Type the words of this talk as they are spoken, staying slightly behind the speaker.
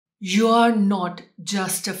You are not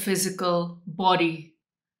just a physical body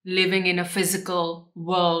living in a physical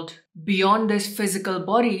world. Beyond this physical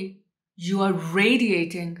body, you are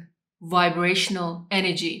radiating vibrational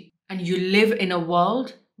energy, and you live in a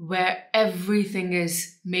world where everything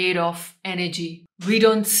is made of energy. We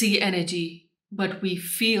don't see energy, but we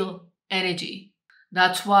feel energy.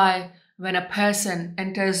 That's why when a person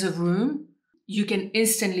enters a room, you can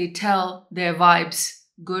instantly tell their vibes,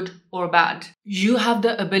 good or bad. You have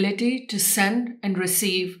the ability to send and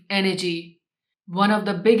receive energy. One of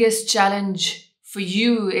the biggest challenge for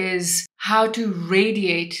you is how to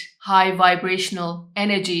radiate high vibrational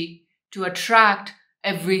energy to attract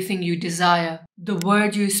everything you desire. The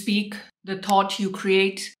word you speak, the thought you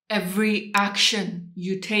create, every action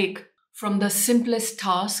you take, from the simplest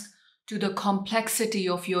task to the complexity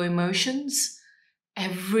of your emotions,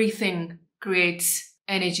 everything creates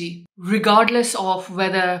energy. Regardless of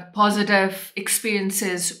whether positive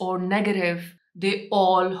experiences or negative, they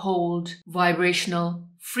all hold vibrational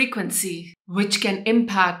frequency, which can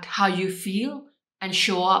impact how you feel and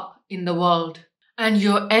show up in the world. And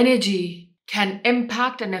your energy can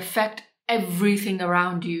impact and affect everything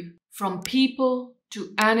around you, from people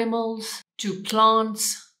to animals to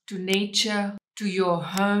plants to nature to your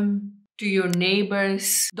home to your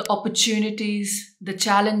neighbors, the opportunities, the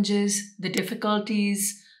challenges, the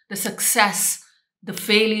difficulties, the success, the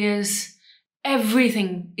failures.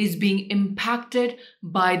 Everything is being impacted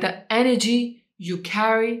by the energy you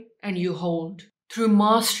carry and you hold. Through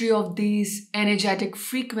mastery of these energetic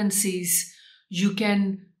frequencies, you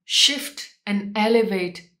can shift and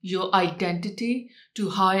elevate your identity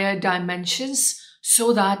to higher dimensions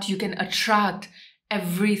so that you can attract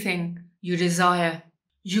everything you desire.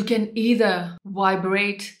 You can either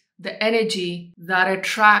vibrate the energy that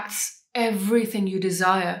attracts everything you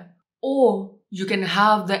desire, or you can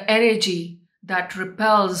have the energy that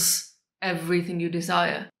repels everything you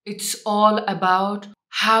desire. It's all about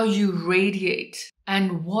how you radiate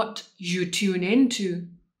and what you tune into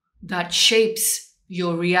that shapes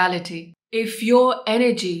your reality. If your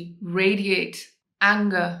energy radiates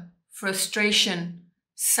anger, frustration,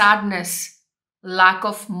 sadness, lack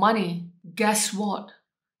of money, guess what?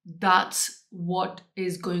 That's what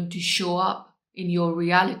is going to show up in your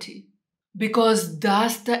reality. Because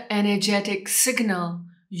that's the energetic signal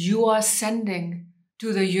you are sending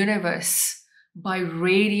to the universe by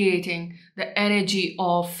radiating the energy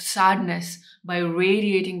of sadness, by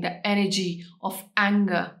radiating the energy of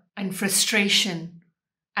anger and frustration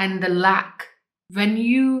and the lack. When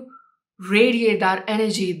you radiate that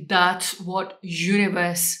energy, that's what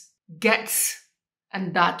universe gets.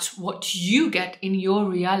 And that's what you get in your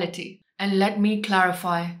reality. And let me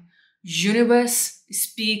clarify, universe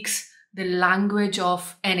speaks the language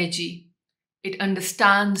of energy. It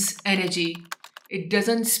understands energy. It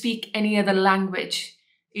doesn't speak any other language.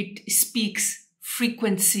 It speaks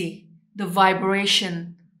frequency, the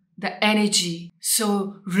vibration, the energy.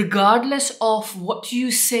 So regardless of what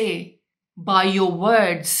you say by your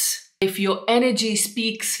words, if your energy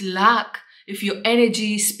speaks lack, if your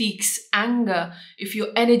energy speaks anger, if your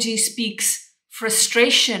energy speaks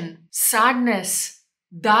frustration, sadness,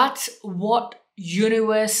 that's what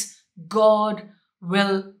universe, God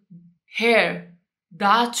will hear.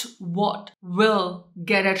 That's what will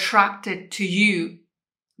get attracted to you.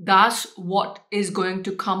 That's what is going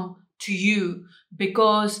to come to you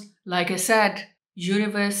because, like I said,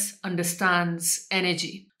 universe understands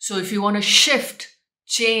energy. So if you want to shift,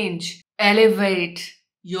 change, elevate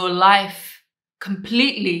your life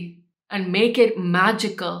completely and make it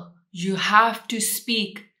magical, you have to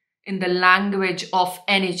speak in the language of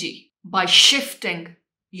energy by shifting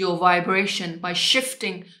your vibration, by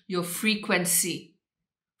shifting your frequency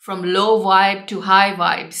from low vibe to high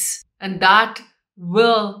vibes. And that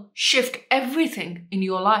will shift everything in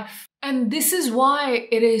your life. And this is why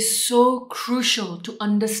it is so crucial to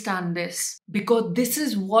understand this, because this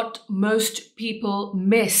is what most people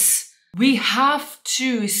miss. We have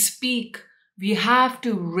to speak, we have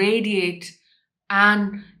to radiate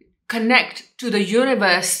and connect to the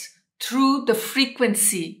universe through the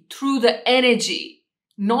frequency, through the energy,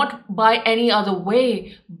 not by any other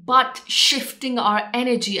way, but shifting our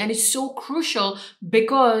energy. And it's so crucial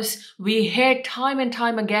because we hear time and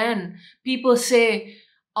time again, people say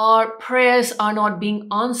our prayers are not being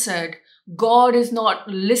answered. God is not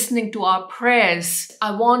listening to our prayers.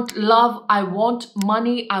 I want love, I want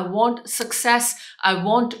money, I want success, I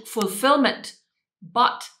want fulfillment.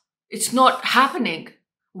 But it's not happening.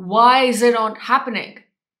 Why is it not happening?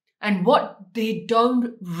 And what they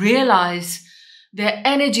don't realize, their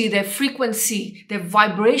energy, their frequency, their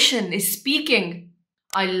vibration is speaking,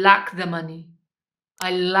 I lack the money.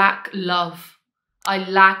 I lack love. I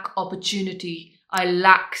lack opportunity. I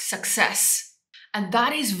lack success. And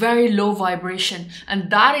that is very low vibration.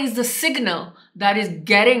 And that is the signal that is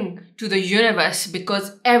getting to the universe,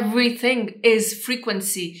 because everything is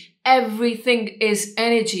frequency. Everything is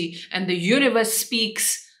energy. And the universe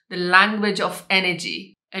speaks the language of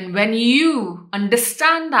energy. And when you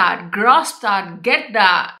understand that, grasp that, get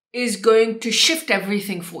that, is going to shift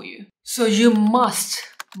everything for you. So you must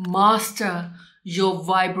master your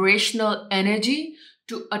vibrational energy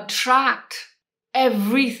to attract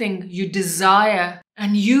everything you desire.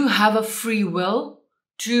 And you have a free will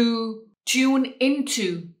to tune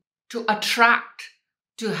into, to attract,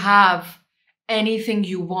 to have anything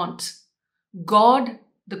you want. God,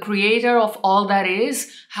 the creator of all that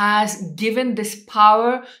is, has given this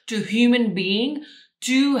power to human being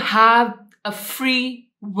to have a free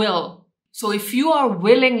will. So if you are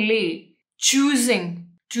willingly choosing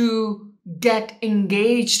to get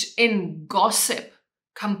engaged in gossip,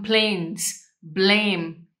 complaints,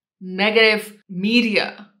 blame, negative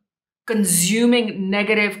media, consuming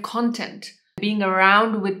negative content, being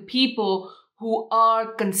around with people who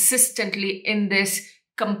are consistently in this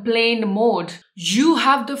complain mode, you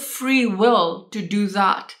have the free will to do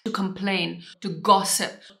that, to complain, to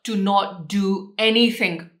gossip, to not do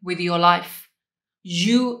anything with your life.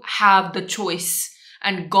 You have the choice,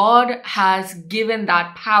 and God has given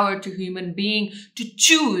that power to human being to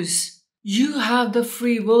choose. You have the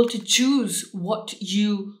free will to choose what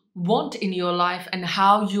you want in your life and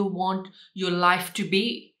how you want your life to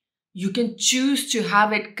be. You can choose to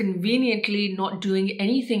have it conveniently, not doing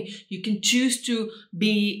anything. You can choose to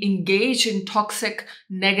be engaged in toxic,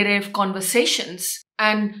 negative conversations,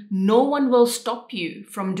 and no one will stop you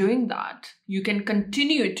from doing that. You can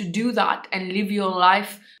continue to do that and live your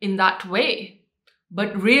life in that way.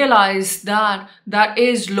 But realize that that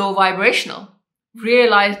is low vibrational.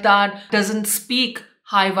 Realize that doesn't speak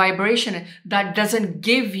high vibration. That doesn't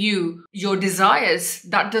give you your desires.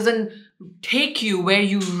 That doesn't take you where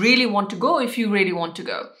you really want to go if you really want to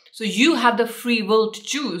go. So you have the free will to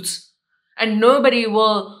choose, and nobody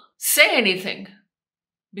will say anything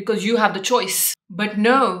because you have the choice. But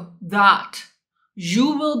know that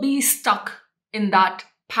you will be stuck in that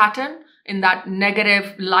pattern, in that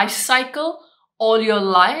negative life cycle all your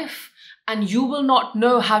life, and you will not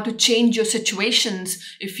know how to change your situations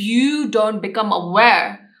if you don't become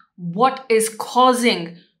aware what is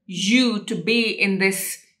causing you to be in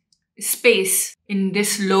this space, in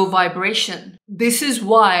this low vibration. This is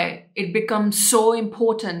why it becomes so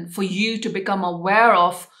important for you to become aware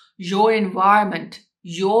of your environment,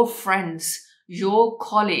 your friends, your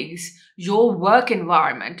colleagues, your work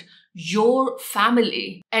environment, your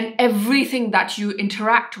family, and everything that you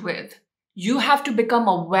interact with. You have to become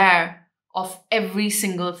aware of every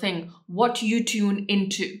single thing, what you tune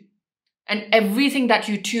into. And everything that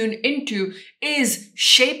you tune into is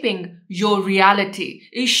shaping your reality,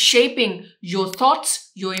 is shaping your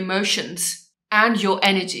thoughts, your emotions, and your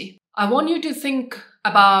energy. I want you to think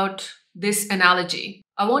about this analogy.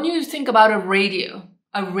 I want you to think about a radio.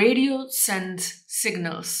 A radio sends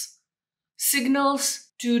signals. Signals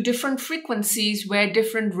to different frequencies where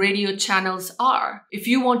different radio channels are. If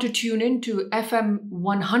you want to tune into FM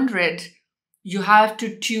 100, you have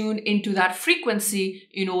to tune into that frequency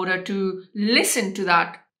in order to listen to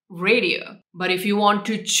that radio. But if you want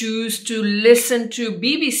to choose to listen to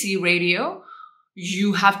BBC radio,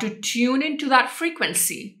 you have to tune into that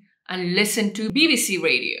frequency and listen to BBC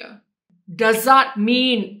radio. Does that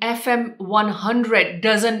mean FM 100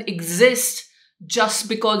 doesn't exist just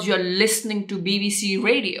because you're listening to BBC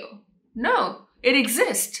radio? No, it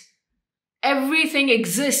exists. Everything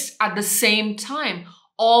exists at the same time.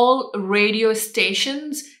 All radio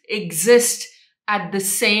stations exist at the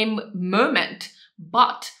same moment,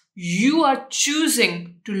 but you are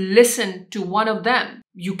choosing to listen to one of them.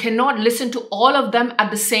 You cannot listen to all of them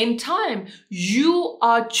at the same time. You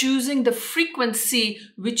are choosing the frequency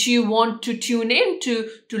which you want to tune into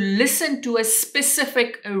to listen to a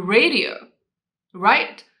specific radio,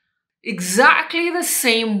 right? Exactly the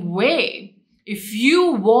same way. If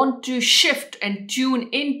you want to shift and tune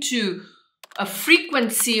into a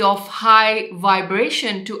frequency of high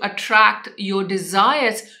vibration to attract your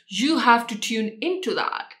desires, you have to tune into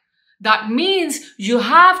that. That means you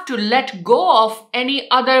have to let go of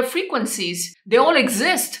any other frequencies. They all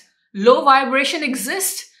exist. Low vibration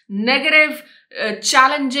exists. Negative,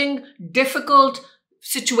 challenging, difficult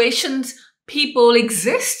situations, people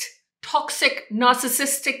exist. Toxic,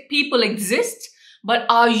 narcissistic people exist. But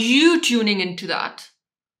are you tuning into that?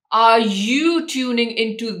 Are you tuning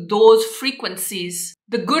into those frequencies?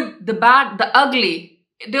 The good, the bad, the ugly,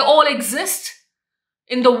 they all exist.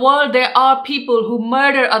 In the world, there are people who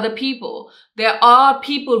murder other people. There are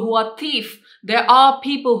people who are thieves. There are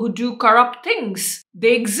people who do corrupt things.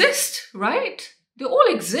 They exist, right? They all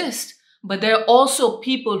exist. But there are also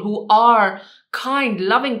people who are kind,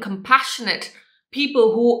 loving, compassionate.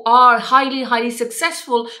 People who are highly, highly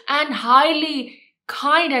successful and highly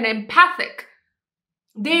kind and empathic.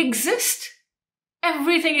 They exist.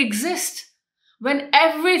 Everything exists. When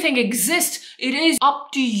everything exists, it is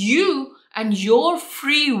up to you and your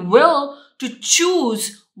free will to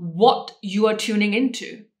choose what you are tuning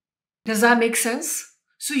into. Does that make sense?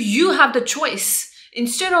 So you have the choice.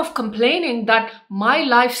 Instead of complaining that my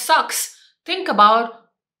life sucks, think about,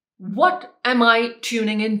 what am I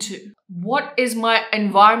tuning into? What is my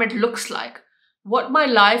environment looks like? What my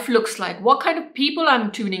life looks like? What kind of people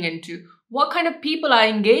I'm tuning into? What kind of people I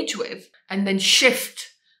engage with? And then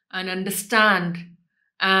shift and understand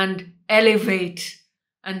and elevate.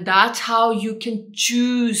 And that's how you can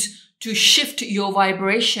choose to shift your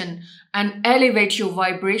vibration and elevate your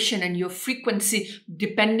vibration and your frequency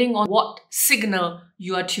depending on what signal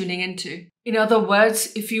you are tuning into. In other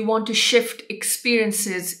words, if you want to shift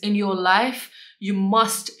experiences in your life, you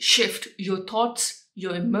must shift your thoughts,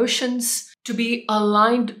 your emotions to be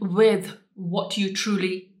aligned with what you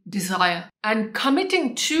truly desire. And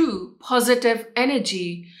committing to positive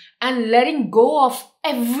energy and letting go of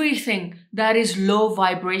everything that is low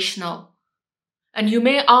vibrational. And you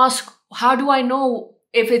may ask, how do I know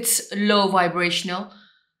if it's low vibrational?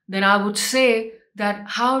 Then I would say that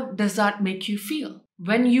how does that make you feel?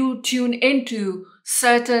 When you tune into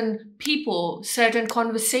certain people, certain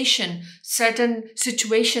conversation, certain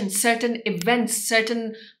situations, certain events,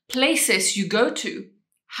 certain places you go to,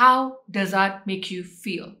 how does that make you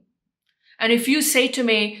feel? And if you say to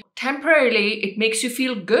me, temporarily, it makes you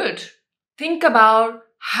feel good, think about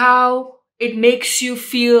how it makes you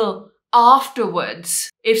feel afterwards.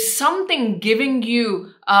 If something giving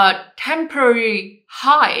you a temporary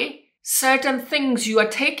high, certain things you are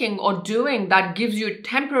taking or doing that gives you a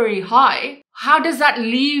temporary high, how does that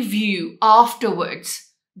leave you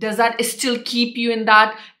afterwards? Does that still keep you in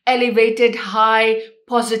that elevated, high,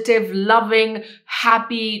 positive, loving,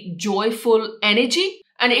 happy, joyful energy?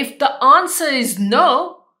 And if the answer is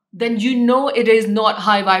no, then you know it is not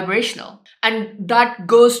high vibrational. And that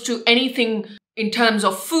goes to anything in terms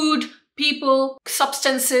of food, people,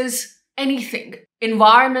 substances, anything,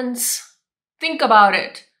 environments. Think about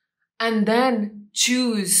it and then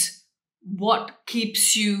choose what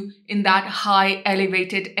keeps you in that high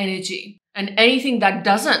elevated energy. And anything that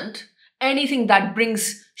doesn't, anything that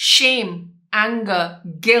brings shame, anger,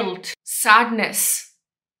 guilt, sadness,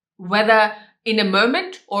 whether in a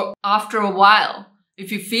moment or after a while,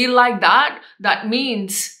 if you feel like that, that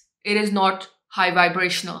means it is not high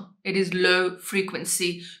vibrational. It is low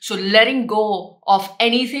frequency. So letting go of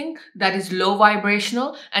anything that is low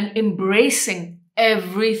vibrational and embracing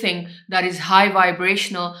everything that is high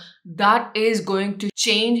vibrational, that is going to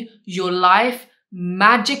change your life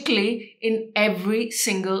magically in every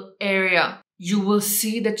single area. You will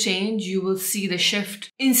see the change. You will see the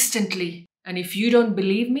shift instantly. And if you don't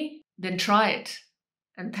believe me, then try it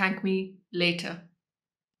and thank me later.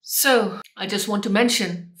 So I just want to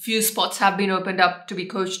mention, few spots have been opened up to be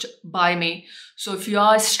coached by me. So if you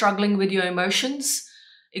are struggling with your emotions,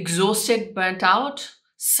 exhausted, burnt out,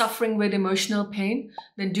 suffering with emotional pain,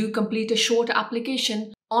 then do complete a short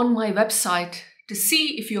application on my website to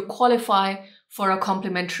see if you qualify for a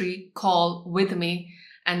complimentary call with me.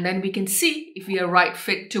 And then we can see if we are right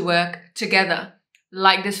fit to work together.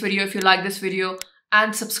 Like this video if you like this video,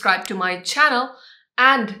 and subscribe to my channel.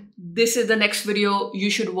 And this is the next video you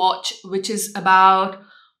should watch, which is about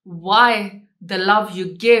why the love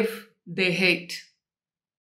you give, they hate.